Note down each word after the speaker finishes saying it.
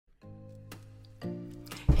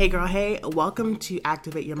Hey girl, hey, welcome to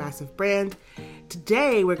Activate Your Massive Brand.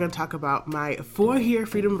 Today we're going to talk about my 4-year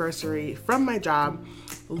freedomversary from my job,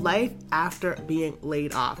 life after being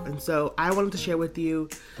laid off. And so I wanted to share with you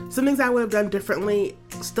some things I would have done differently,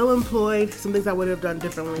 still employed, some things I would have done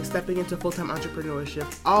differently, stepping into full-time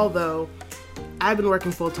entrepreneurship, although I've been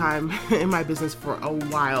working full-time in my business for a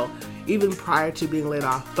while, even prior to being laid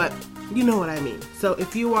off, but you know what I mean. So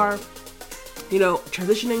if you are,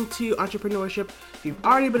 transitioning to entrepreneurship, if you've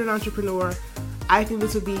already been an entrepreneur, I think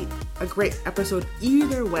this would be a great episode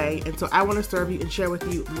either way. And so I want to serve you and share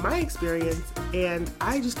with you my experience, and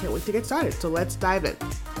I just can't wait to get started. So let's dive in.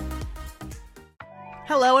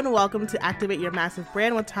 Hello and welcome to Activate Your Massive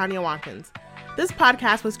Brand with Tanya Watkins. This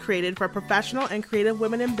podcast was created for professional and creative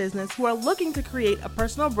women in business who are looking to create a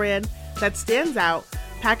personal brand that stands out,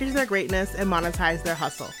 package their greatness, and monetize their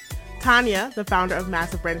hustle. Tanya, the founder of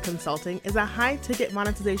Massive Brand Consulting, is a high-ticket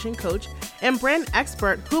monetization coach and brand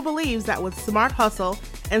expert who believes that with smart hustle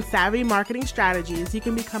and savvy marketing strategies, you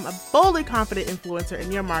can become a boldly confident influencer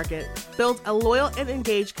in your market, build a loyal and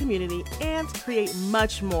engaged community, and create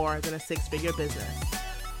much more than a six-figure business.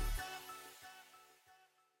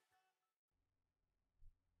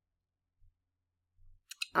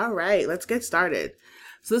 All right, let's get started.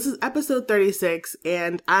 So this is episode 36,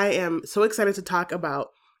 and I am so excited to talk about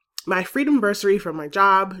my freedomversary from my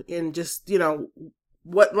job and just,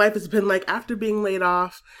 what life has been like after being laid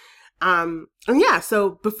off.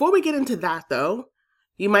 So before we get into that though,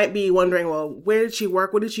 you might be wondering, well, where did she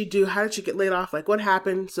work? What did she do? How did she get laid off? Like what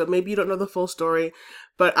happened? So maybe you don't know the full story,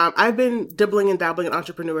 but I've been dibbling and dabbling in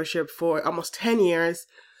entrepreneurship for almost 10 years.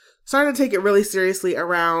 Started to take it really seriously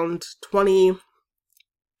around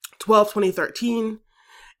 2012, 2013.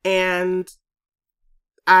 And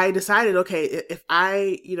I decided, okay, if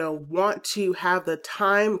I, want to have the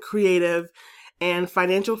time, creative, and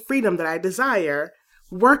financial freedom that I desire,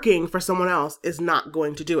 working for someone else is not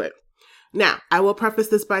going to do it. Now, I will preface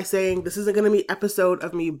this by saying this isn't going to be an episode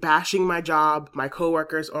of me bashing my job, my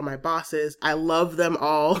coworkers, or my bosses. I love them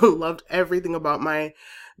all, loved everything about my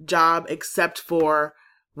job except for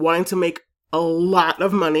wanting to make a lot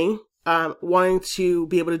of money, wanting to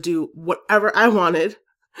be able to do whatever I wanted.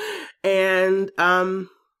 And,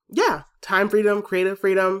 time freedom, creative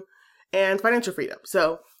freedom, and financial freedom.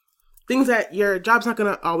 So things that your job's not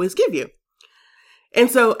going to always give you. And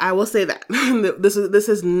so I will say that this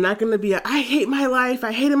is not going to be I hate my life.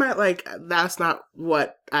 I hated that's not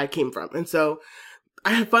what I came from. And so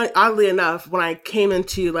oddly enough, when I came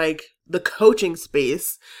into the coaching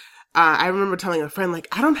space, I remember telling a friend,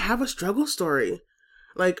 I don't have a struggle story.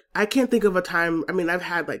 I can't think of a time. I mean, I've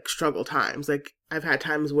had struggle times. I've had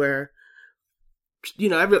times where,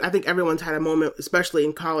 I think everyone's had a moment, especially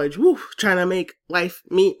in college, trying to make life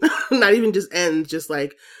meet, not even just ends, just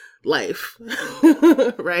life,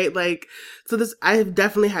 right? So I have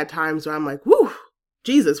definitely had times where I'm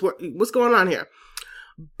Jesus, what's going on here?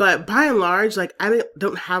 But by and large, I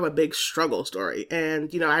don't have a big struggle story.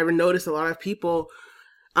 And, I noticed a lot of people,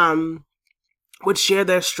 would share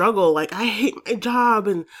their struggle. I hate my job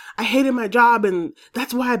and I hated my job. And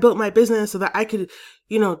that's why I built my business so that I could,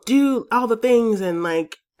 do all the things. And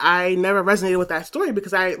I never resonated with that story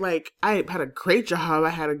because I had a great job. I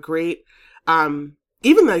had a great, even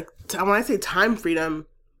when I say time freedom,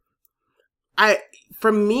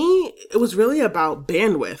 for me, it was really about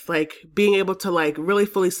bandwidth, being able to really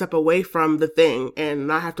fully step away from the thing and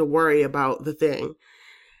not have to worry about the thing.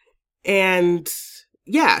 And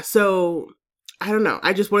yeah, so I don't know.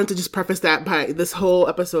 I just wanted to just preface that by this whole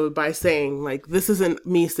episode by saying this isn't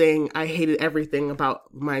me saying I hated everything about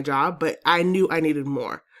my job, but I knew I needed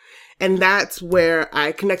more. And that's where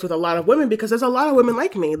I connect with a lot of women because there's a lot of women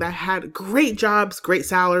like me that had great jobs, great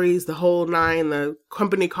salaries, the whole nine, the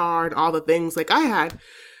company card, all the things I had.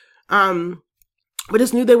 But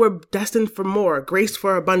just knew they were destined for more, graced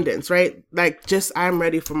for abundance, right? I'm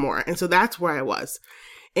ready for more. And so that's where I was.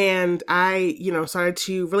 And I, started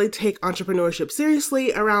to really take entrepreneurship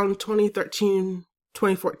seriously around 2013,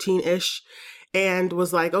 2014-ish, and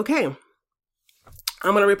was okay,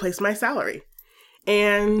 I'm going to replace my salary.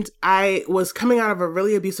 And I was coming out of a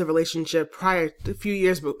really abusive relationship a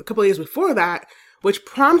couple of years before that, which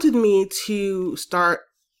prompted me to start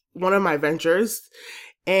one of my ventures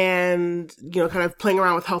and, kind of playing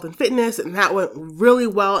around with health and fitness. And that went really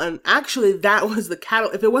well. And actually that was the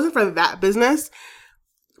catalyst. If it wasn't for that business,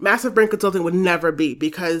 Massive Brand Consulting would never be,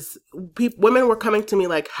 because women were coming to me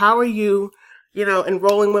how are you,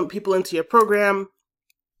 enrolling people into your program?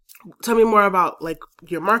 Tell me more about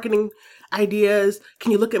your marketing ideas.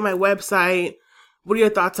 Can you look at my website? What are your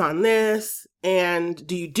thoughts on this? And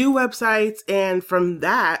do you do websites? And from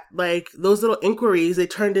that, like those little inquiries, they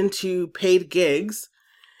turned into paid gigs.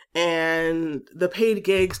 And the paid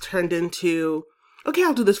gigs turned into, okay,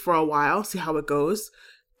 I'll do this for a while, see how it goes.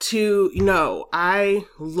 To, I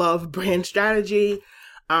love brand strategy.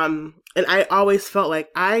 And I always felt like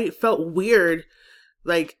I felt weird,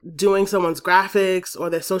 like doing someone's graphics or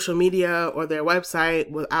their social media or their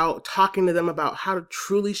website without talking to them about how to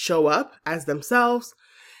truly show up as themselves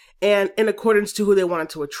and in accordance to who they wanted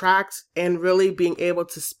to attract, and really being able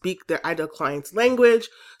to speak their ideal client's language.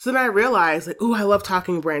 So then I realized, like, I love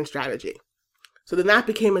talking brand strategy. So then that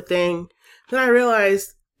became a thing. Then I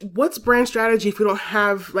realized, what's brand strategy if we don't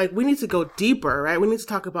have, like, we need to go deeper, right? We need to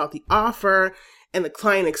talk about the offer and the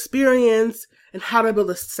client experience and how to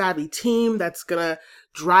build a savvy team that's going to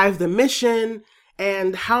drive the mission,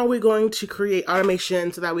 and how are we going to create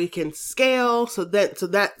automation so that we can scale so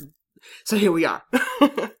here we are.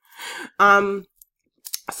 So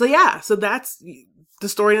that's the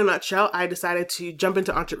story in a nutshell. I decided to jump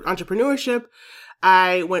into entrepreneurship.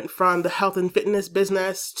 I went from the health and fitness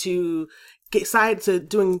business to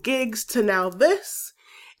doing gigs to now this.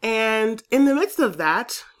 And in the midst of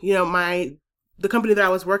that, the company that I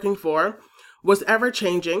was working for was ever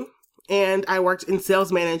changing, and I worked in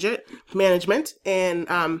sales management and,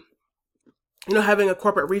 having a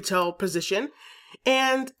corporate retail position.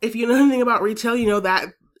 And if you know anything about retail, you know that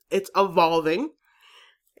it's evolving,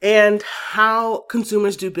 and how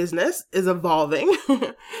consumers do business is evolving.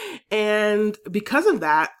 And because of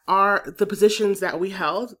that, the positions that we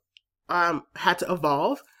held had to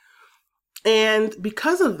evolve. And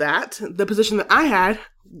because of that, the position that I had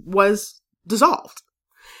was dissolved.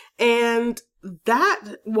 And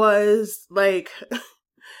that was like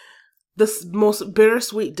the most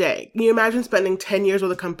bittersweet day. Can you imagine spending 10 years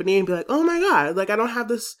with a company and be like, oh my God, like I don't have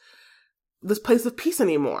this place of peace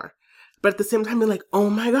anymore. But at the same time, be like,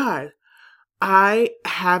 oh my God, I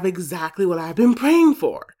have exactly what I've been praying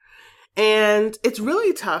for. And it's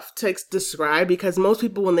really tough to describe, because most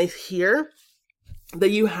people, when they hear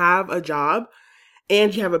that you have a job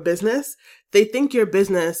and you have a business, they think your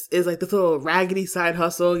business is like this little raggedy side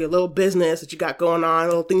hustle, your little business that you got going on, a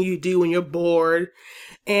little thing you do when you're bored.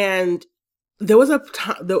 And there was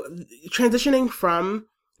transitioning from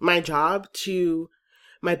my job to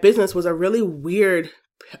my business was a really weird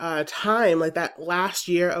time, like that last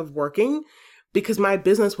year of working, because my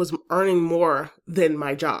business was earning more than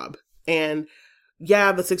my job. And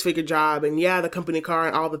yeah, the 6-figure job, and yeah, the company car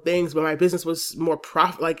and all the things, but my business was more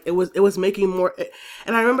profit. Like it was making more.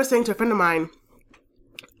 And I remember saying to a friend of mine,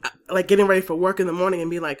 like getting ready for work in the morning,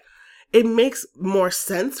 and be like, it makes more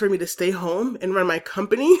sense for me to stay home and run my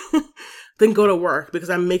company than go to work,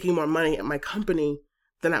 because I'm making more money at my company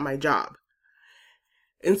than at my job.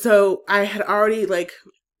 And so I had already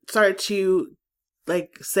started to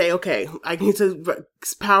say, okay, I need to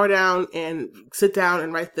power down and sit down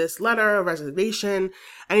and write this letter of resignation.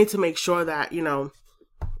 I need to make sure that, I'm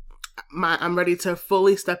ready to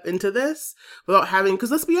fully step into this without having,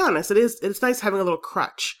 because let's be honest, it's nice having a little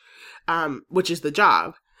crutch, which is the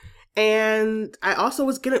job. And I also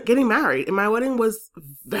was getting married, and my wedding was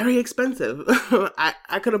very expensive.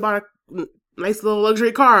 I could have bought a nice little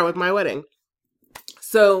luxury car with my wedding.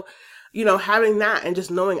 So, having that and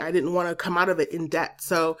just knowing I didn't want to come out of it in debt.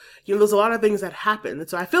 So, there's a lot of things that happened. And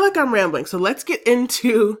so I feel like I'm rambling. So let's get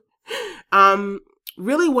into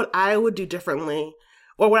really what I would do differently,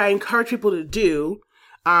 or what I encourage people to do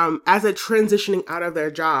as they're transitioning out of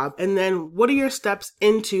their job. And then what are your steps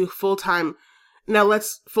into full-time? Now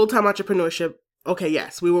full-time entrepreneurship. Okay,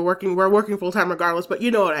 yes, we're working full-time regardless, but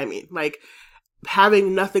you know what I mean. Like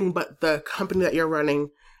having nothing but the company that you're running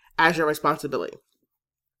as your responsibility.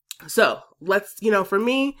 So let's, for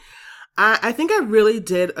me, I think I really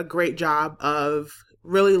did a great job of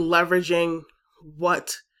really leveraging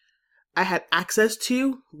what I had access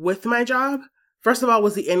to with my job. First of all,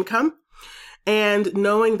 was the income, and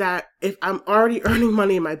knowing that if I'm already earning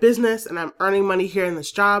money in my business and I'm earning money here in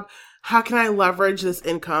this job, how can I leverage this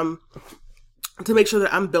income to make sure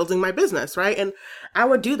that I'm building my business, right? And I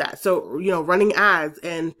would do that. So, running ads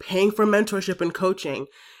and paying for mentorship and coaching,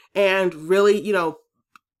 and really,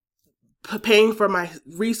 paying for my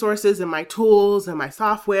resources and my tools and my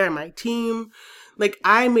software and my team. Like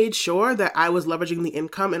I made sure that I was leveraging the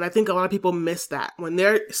income. And I think a lot of people miss that when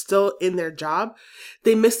they're still in their job.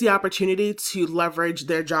 They miss the opportunity to leverage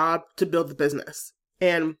their job to build the business.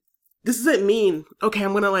 And this doesn't mean, okay,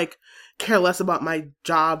 I'm going to care less about my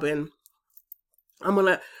job and I'm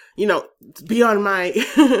going to, be on my,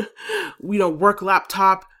 work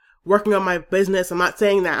laptop working on my business. I'm not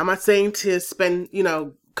saying that. I'm not saying to spend,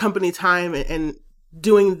 company time and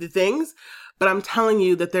doing the things, but I'm telling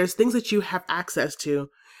you that there's things that you have access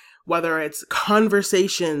to, whether it's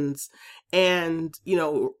conversations and,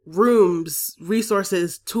 rooms,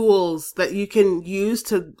 resources, tools that you can use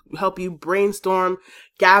to help you brainstorm,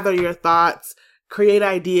 gather your thoughts, create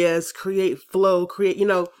ideas, create flow,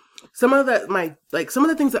 some of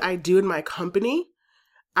the things that I do in my company,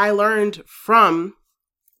 I learned from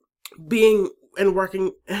being and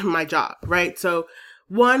working in my job, right? So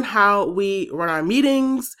one, how we run our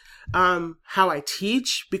meetings, how I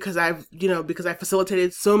teach, because I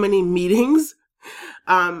facilitated so many meetings.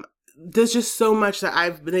 There's just so much that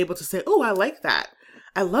I've been able to say, oh, I like that.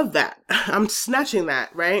 I love that. I'm snatching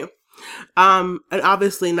that, right? And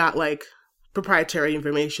obviously not like proprietary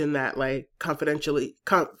information that like confidentially,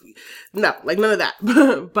 no, like none of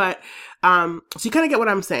that. But, so you kind of get what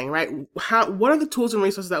I'm saying, right? What are the tools and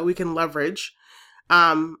resources that we can leverage?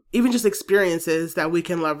 Even just experiences that we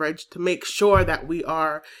can leverage to make sure that we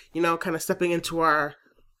are, kind of stepping into our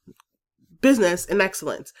business in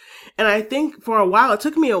excellence. And I think for a while, it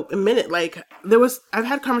took me a minute. Like I've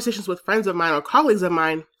had conversations with friends of mine or colleagues of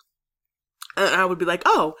mine, and I would be like,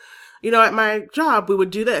 oh, at my job, we would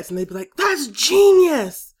do this. And they'd be like, that's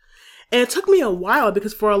genius. And it took me a while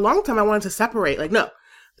because for a long time, I wanted to separate. Like, no,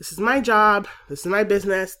 this is my job. This is my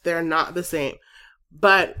business. They're not the same.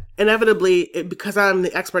 But inevitably, because I'm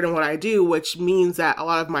the expert in what I do, which means that a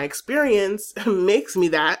lot of my experience makes me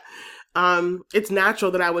that, it's natural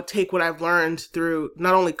that I would take what I've learned through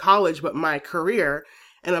not only college, but my career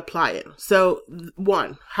and apply it. So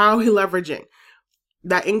one, how are we leveraging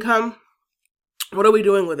that income? What are we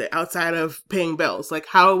doing with it outside of paying bills? Like,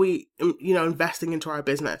 how are we, investing into our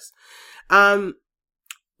business? One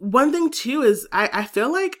thing too is I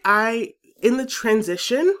feel like in the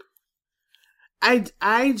transition,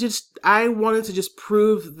 I wanted to just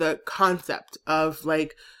prove the concept of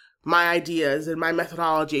like my ideas and my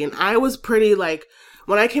methodology. And I was pretty like,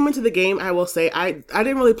 when I came into the game, I will say I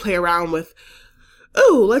didn't really play around with,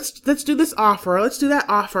 oh, let's do this offer. Let's do that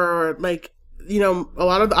offer. Or like, a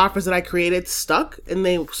lot of the offers that I created stuck and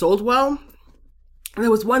they sold well. And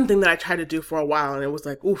there was one thing that I tried to do for a while and it was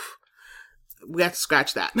like, oof, we have to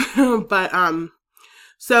scratch that. But,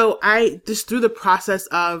 so I just through the process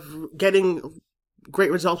of getting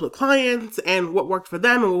great results with clients and what worked for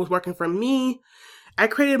them and what was working for me, I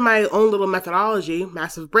created my own little methodology,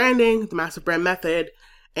 Massive Branding, the Massive Brand Method.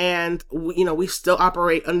 And we still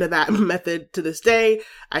operate under that method to this day.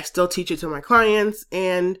 I still teach it to my clients.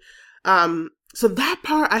 And, so that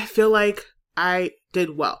part, I feel like I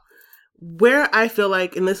did well. Where I feel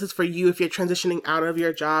like, and this is for you, if you're transitioning out of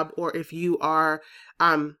your job or if you are,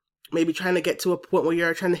 maybe trying to get to a point where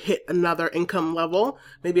you're trying to hit another income level,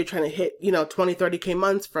 maybe you're trying to hit, 20, 30K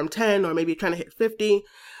months from 10, or maybe you're trying to hit 50,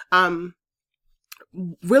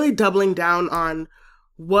 really doubling down on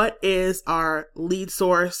what is our lead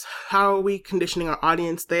source? How are we conditioning our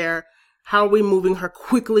audience there? How are we moving her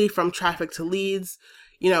quickly from traffic to leads?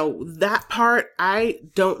 That part, I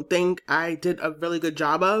don't think I did a really good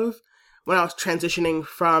job of when I was transitioning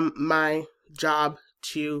from my job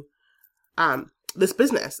to this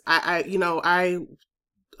business. I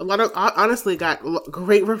honestly got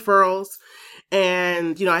great referrals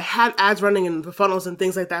and, I had ads running in the funnels and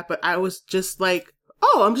things like that, but I was just like,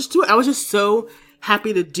 oh, I was just so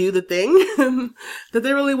happy to do the thing that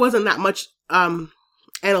there really wasn't that much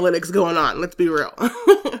analytics going on. Let's be real.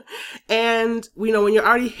 And, when you're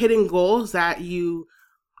already hitting goals that you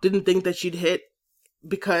didn't think that you'd hit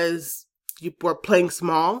because you were playing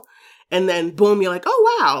small, and then boom, you're like,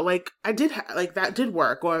 oh, wow, like I did, that did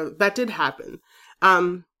work, or that did happen.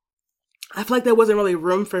 I feel like there wasn't really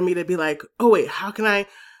room for me to be like, oh, wait, how can I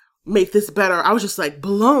make this better? I was just like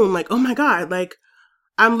blown, like, oh my God, like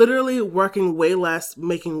I'm literally working way less,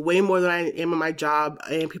 making way more than I am in my job,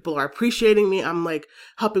 and people are appreciating me. I'm like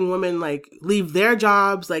helping women like leave their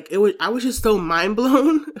jobs. Like I was just so mind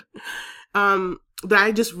blown. That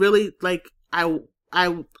I just really like, I,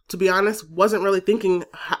 to be honest, wasn't really thinking,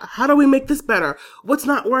 how do we make this better? What's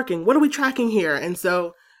not working? What are we tracking here? And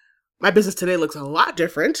so my business today looks a lot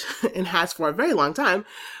different and has for a very long time.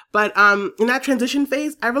 But in that transition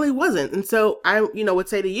phase, I really wasn't. And so I, would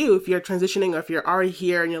say to you, if you're transitioning or if you're already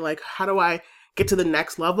here and you're like, how do I get to the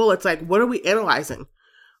next level? It's like, what are we analyzing?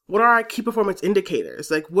 What are our key performance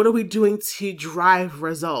indicators? Like, what are we doing to drive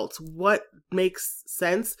results? What makes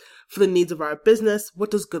sense for the needs of our business?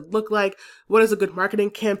 What does good look like? What does a good marketing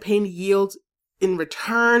campaign yield in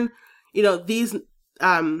return? These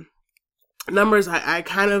numbers, I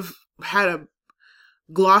kind of had a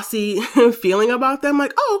glossy feeling about them.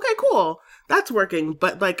 Like, oh, okay, cool. That's working.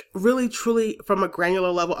 But like really, truly from a granular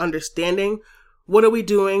level, understanding what are we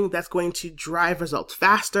doing that's going to drive results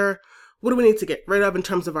faster? What do we need to get rid of in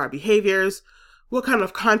terms of our behaviors? What kind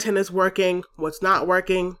of content is working? What's not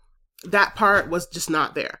working? That part was just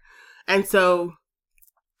not there. And so,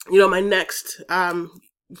 my next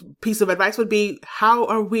piece of advice would be, how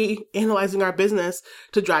are we analyzing our business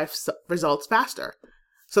to drive results faster?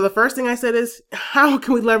 So the first thing I said is, how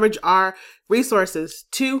can we leverage our resources?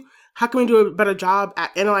 2, how can we do a better job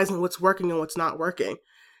at analyzing what's working and what's not working?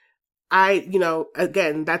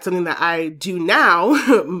 Again, that's something that I do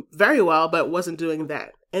now very well, but wasn't doing then.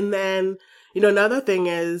 And then, another thing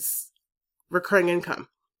is recurring income.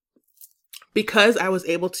 Because I was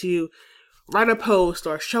able to write a post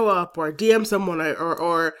or show up or DM someone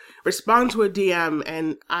or respond to a DM,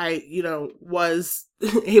 and I, was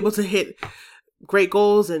able to hit great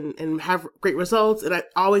goals and have great results, and I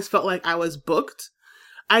always felt like I was booked,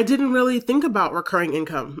 I didn't really think about recurring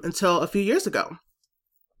income until a few years ago.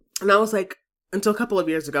 And I was like, until a couple of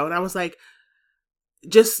years ago, and I was like,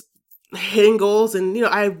 just hitting goals. And,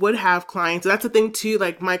 I would have clients. And that's the thing too,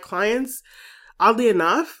 like my clients, oddly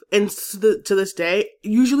enough, and to this day,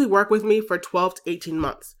 usually work with me for 12 to 18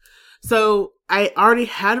 months. So I already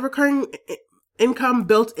had recurring income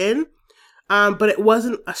built in, but it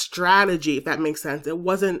wasn't a strategy, if that makes sense. It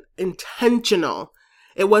wasn't intentional.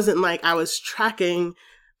 It wasn't like I was tracking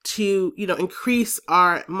to, increase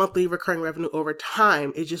our monthly recurring revenue over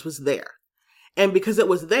time. It just was there. And because it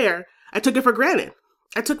was there, I took it for granted.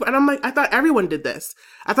 And I'm like, I thought everyone did this.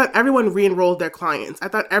 I thought everyone re-enrolled their clients. I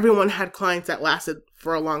thought everyone had clients that lasted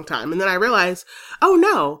for a long time. And then I realized, oh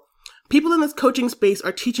no, people in this coaching space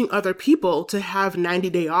are teaching other people to have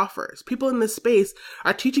 90-day offers. People in this space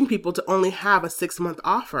are teaching people to only have a 6-month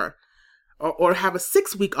offer or have a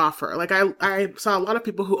 6-week offer. Like I saw a lot of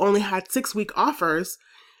people who only had 6-week offers,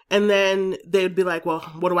 and then they'd be like, well,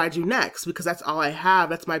 what do I do next? Because that's all I have.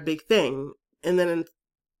 That's my big thing. And then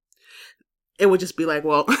it would just be like,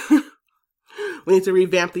 well, we need to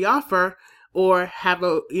revamp the offer or have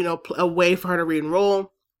a way for her to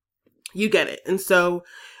re-enroll. You get it. And so,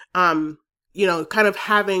 kind of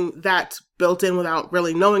having that built in without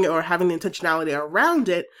really knowing it or having the intentionality around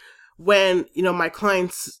it, when, my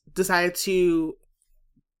clients decided to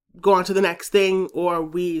go on to the next thing, or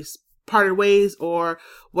we parted ways or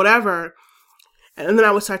whatever. And then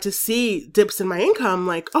I would start to see dips in my income,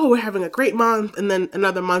 like, oh, we're having a great month. And then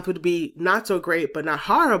another month would be not so great, but not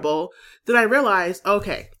horrible. Then I realized,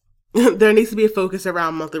 okay, there needs to be a focus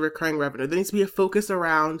around monthly recurring revenue. There needs to be a focus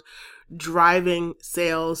around driving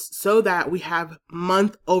sales so that we have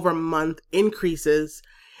month over month increases,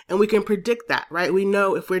 and we can predict that, right? We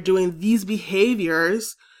know if we're doing these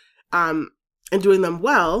behaviors, and doing them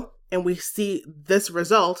well, and we see this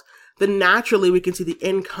result, then naturally we can see the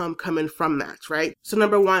income coming from that, right? So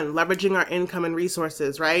number 1, leveraging our income and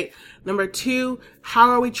resources, right? Number 2, how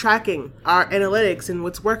are we tracking our analytics and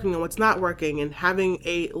what's working and what's not working, and having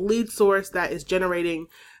a lead source that is generating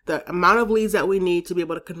the amount of leads that we need to be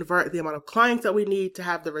able to convert the amount of clients that we need to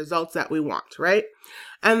have the results that we want, right?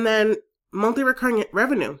 And then monthly recurring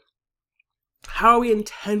revenue. How are we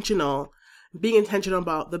being intentional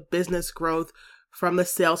about the business growth from the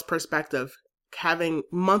sales perspective, having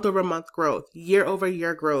month over month growth, year over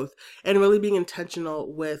year growth, and really being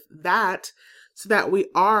intentional with that so that we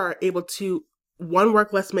are able to, 1,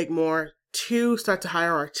 work less, make more, 2, start to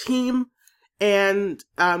hire our team, and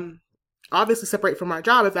obviously separate from our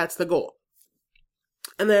job if that's the goal.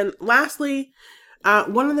 And then lastly,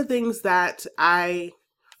 one of the things that I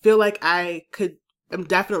feel like I'm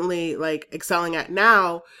definitely like excelling at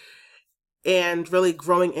now and really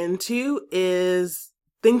growing into is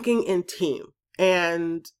thinking in team.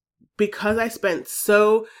 And because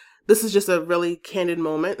this is just a really candid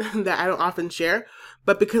moment that I don't often share,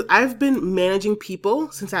 but because I've been managing people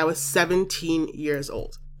since I was 17 years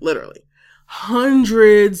old, literally.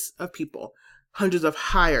 Hundreds of people, hundreds of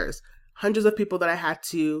hires, hundreds of people that I had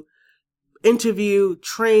to interview,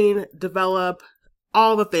 train, develop,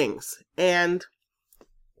 all the things. And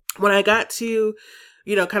when I got to,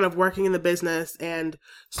 kind of working in the business and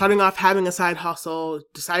starting off having a side hustle,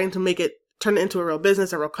 deciding to turn it into a real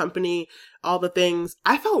business, a real company, all the things,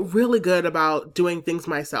 I felt really good about doing things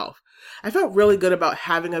myself. I felt really good about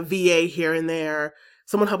having a VA here and there,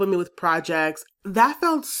 someone helping me with projects. That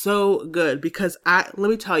felt so good because let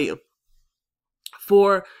me tell you,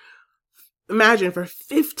 imagine for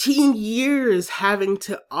 15 years having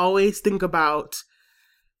to always think about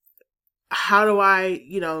how do I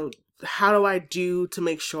do to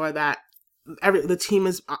make sure that the team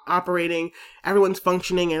is operating, everyone's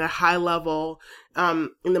functioning at a high level. And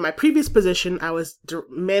then my previous position, I was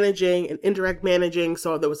managing and indirect managing.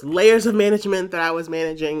 So there was layers of management that I was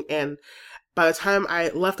managing. And by the time I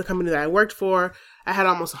left the company that I worked for, I had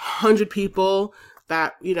almost 100 people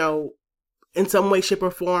that, in some way, shape,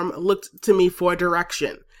 or form looked to me for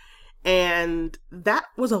direction. And that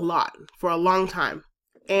was a lot for a long time.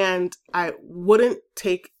 And I wouldn't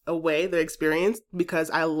take away the experience because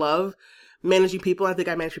I love managing people. I think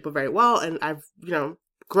I manage people very well. And I've,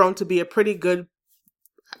 grown to be a pretty good,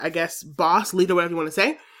 I guess, boss, leader, whatever you want to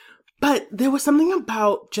say. But there was something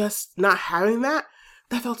about just not having that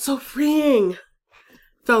felt so freeing.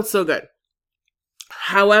 Felt so good.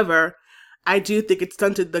 However, I do think it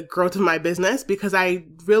stunted the growth of my business because I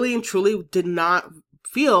really and truly did not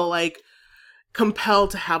feel like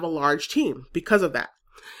compelled to have a large team because of that.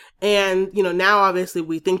 And, now obviously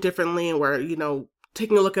we think differently and we're,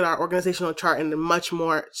 taking a look at our organizational chart in a much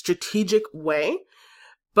more strategic way.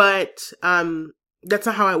 But that's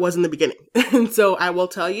not how I was in the beginning. And so I will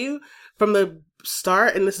tell you from the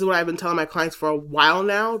start, and this is what I've been telling my clients for a while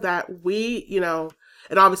now, that we,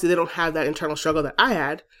 and obviously they don't have that internal struggle that I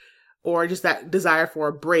had or just that desire for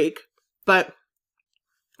a break. But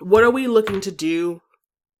what are we looking to do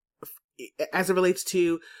as it relates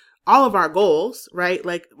to all of our goals, right?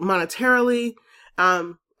 Like monetarily,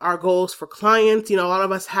 our goals for clients. A lot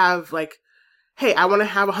of us have like, hey, I want to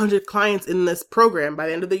have 100 clients in this program by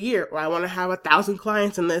the end of the year, or I want to have 1,000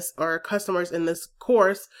 clients in this or customers in this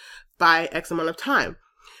course by X amount of time.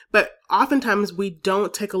 But oftentimes we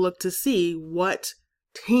don't take a look to see what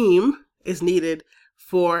team is needed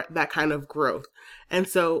for that kind of growth. And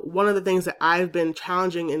so one of the things that I've been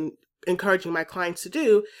challenging and encouraging my clients to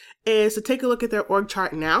do is to take a look at their org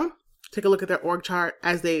chart now, take a look at their org chart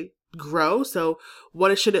as they grow. So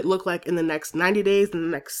what should it look like in the next 90 days, in the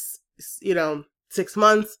next, 6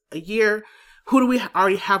 months, a year? Who do we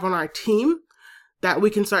already have on our team that we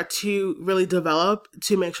can start to really develop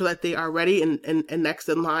to make sure that they are ready and next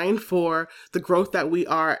in line for the growth that we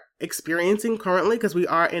are experiencing currently, because we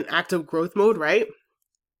are in active growth mode, right?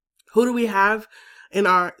 Who do we have in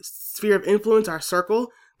our sphere of influence, our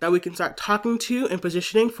circle, that we can start talking to and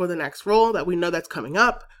positioning for the next role that we know that's coming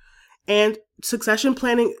up? And succession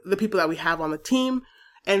planning the people that we have on the team,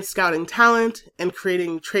 and scouting talent and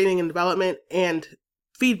creating training and development and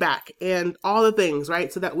feedback and all the things,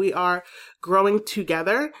 right? So that we are growing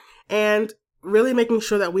together and really making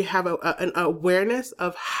sure that we have an awareness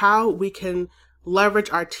of how we can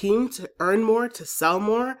leverage our team to earn more, to sell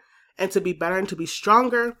more, and to be better and to be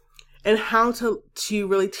stronger, and how to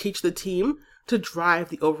really teach the team to drive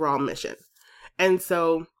the overall mission. And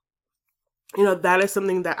so, that is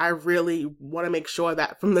something that I really want to make sure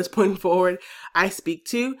that from this point forward, I speak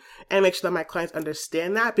to and make sure that my clients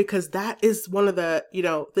understand that, because that is one of the,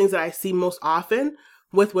 things that I see most often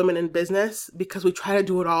with women in business, because we try to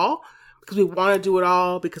do it all, because we want to do it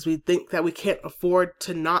all, because we think that we can't afford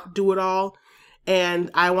to not do it all.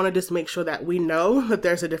 And I want to just make sure that we know that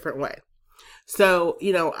there's a different way. So,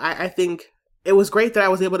 I think it was great that I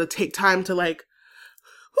was able to take time to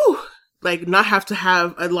not have to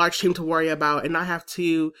have a large team to worry about and not have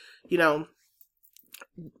to,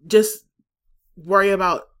 just worry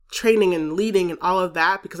about training and leading and all of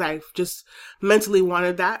that, because I just mentally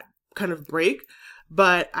wanted that kind of break.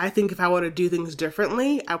 But I think if I were to do things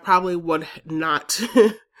differently, I probably would not,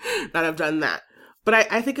 not have done that.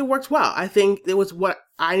 But I think it worked well. I think it was what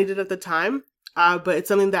I needed at the time. But it's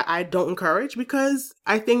something that I don't encourage, because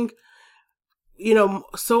I think,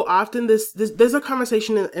 so often there's a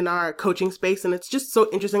conversation in our coaching space, and it's just so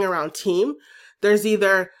interesting around team. There's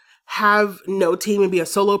either have no team and be a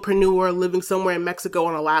solopreneur living somewhere in Mexico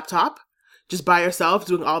on a laptop, just by yourself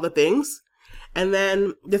doing all the things. And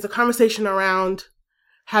then there's a conversation around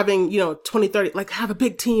having, 20, 30, have a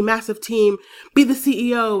big team, massive team, be the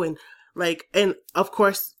CEO. And of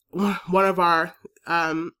course, one of our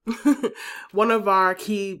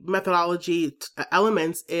key methodology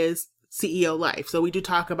elements is CEO life. So we do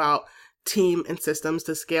talk about team and systems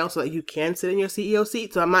to scale so that you can sit in your CEO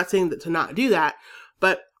seat. So I'm not saying that to not do that,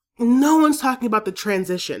 but no one's talking about the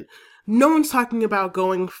transition. No one's talking about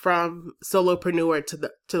going from solopreneur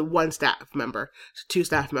to one staff member, to two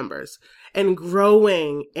staff members, and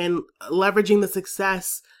growing and leveraging the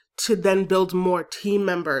success to then build more team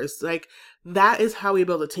members. That is how we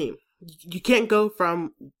build a team. You can't go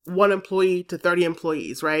from 1 employee to 30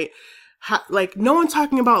 employees, right? No one's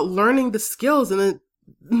talking about learning the skills and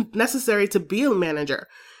necessary to be a manager.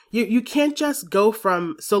 You can't just go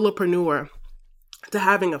from solopreneur to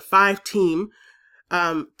having a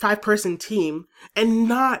 5-person team and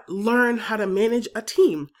not learn how to manage a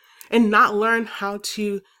team and not learn how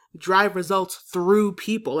to drive results through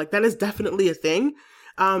people. That is definitely a thing.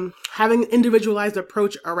 Having an individualized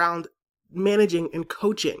approach around managing and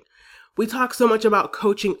coaching. We talk so much about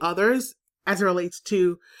coaching others as it relates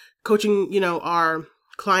to coaching, our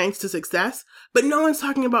clients to success, but no one's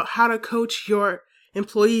talking about how to coach your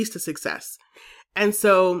employees to success. And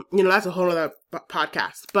so, that's a whole other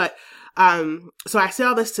podcast. But, so I say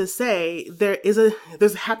all this to say there's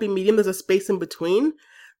a happy medium. There's a space in between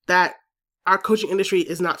that our coaching industry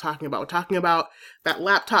is not talking about. We're talking about that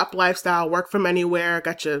laptop lifestyle, work from anywhere,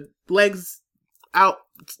 got your legs out,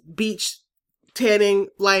 beach, tanning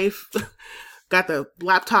life, got the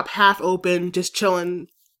laptop half open, just chilling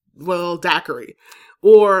with a little daiquiri.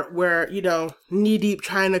 Or we're, knee deep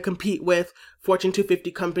trying to compete with Fortune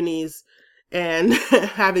 250 companies and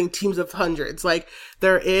having teams of hundreds. Like,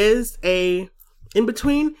 there is a in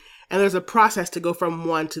between, and there's a process to go from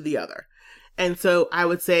one to the other. And so I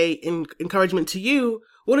would say, in encouragement to you,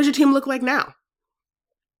 what does your team look like now?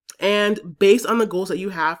 And based on the goals that you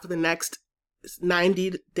have for the next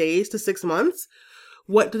 90 days to 6 months,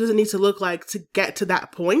 what does it need to look like to get to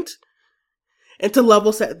that point and to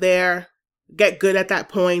level set there, get good at that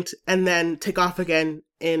point, and then take off again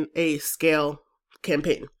in a scale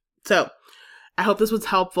campaign. So I hope this was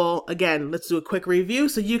helpful. Again, let's do a quick review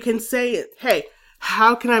so you can say, hey,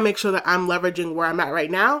 how can I make sure that I'm leveraging where I'm at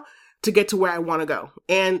right now to get to where I want to go?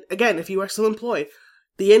 And again, if you are still employed,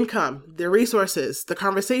 the income, the resources, the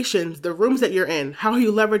conversations, the rooms that you're in, how are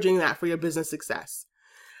you leveraging that for your business success?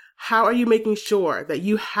 How are you making sure that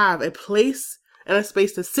you have a place and a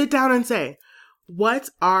space to sit down and say, what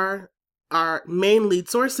are our main lead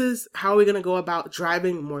sources? How are we going to go about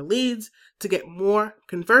driving more leads to get more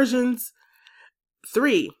conversions?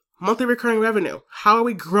 3, monthly recurring revenue. How are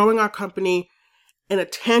we growing our company in a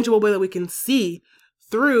tangible way that we can see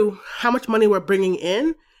through how much money we're bringing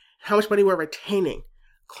in, how much money we're retaining?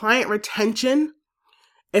 Client retention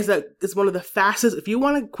is one of the fastest. If you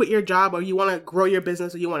want to quit your job or you want to grow your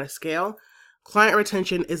business or you want to scale, client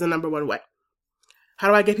retention is the number one way. How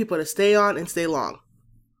do I get people to stay on and stay long?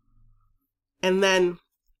 And then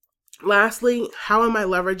lastly, how am I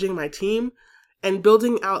leveraging my team and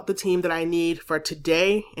building out the team that I need for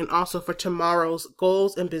today and also for tomorrow's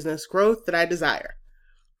goals and business growth that I desire?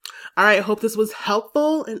 All right, I hope this was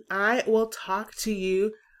helpful, and I will talk to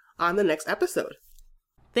you on the next episode.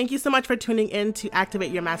 Thank you so much for tuning in to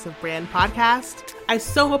Activate Your Massive Brand podcast. I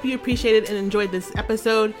so hope you appreciated and enjoyed this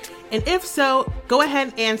episode. And if so, go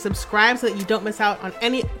ahead and subscribe so that you don't miss out on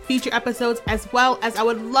any future episodes, as well as I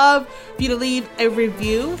would love for you to leave a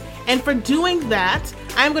review. And for doing that,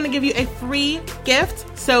 I'm going to give you a free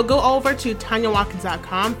gift. So go over to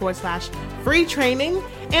tanyawatkins.com/free training.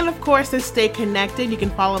 And of course, to stay connected, you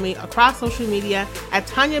can follow me across social media at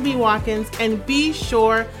Tanya B. Watkins, and be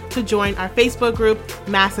sure to join our Facebook group,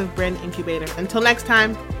 Massive Brand Incubator. Until next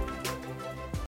time,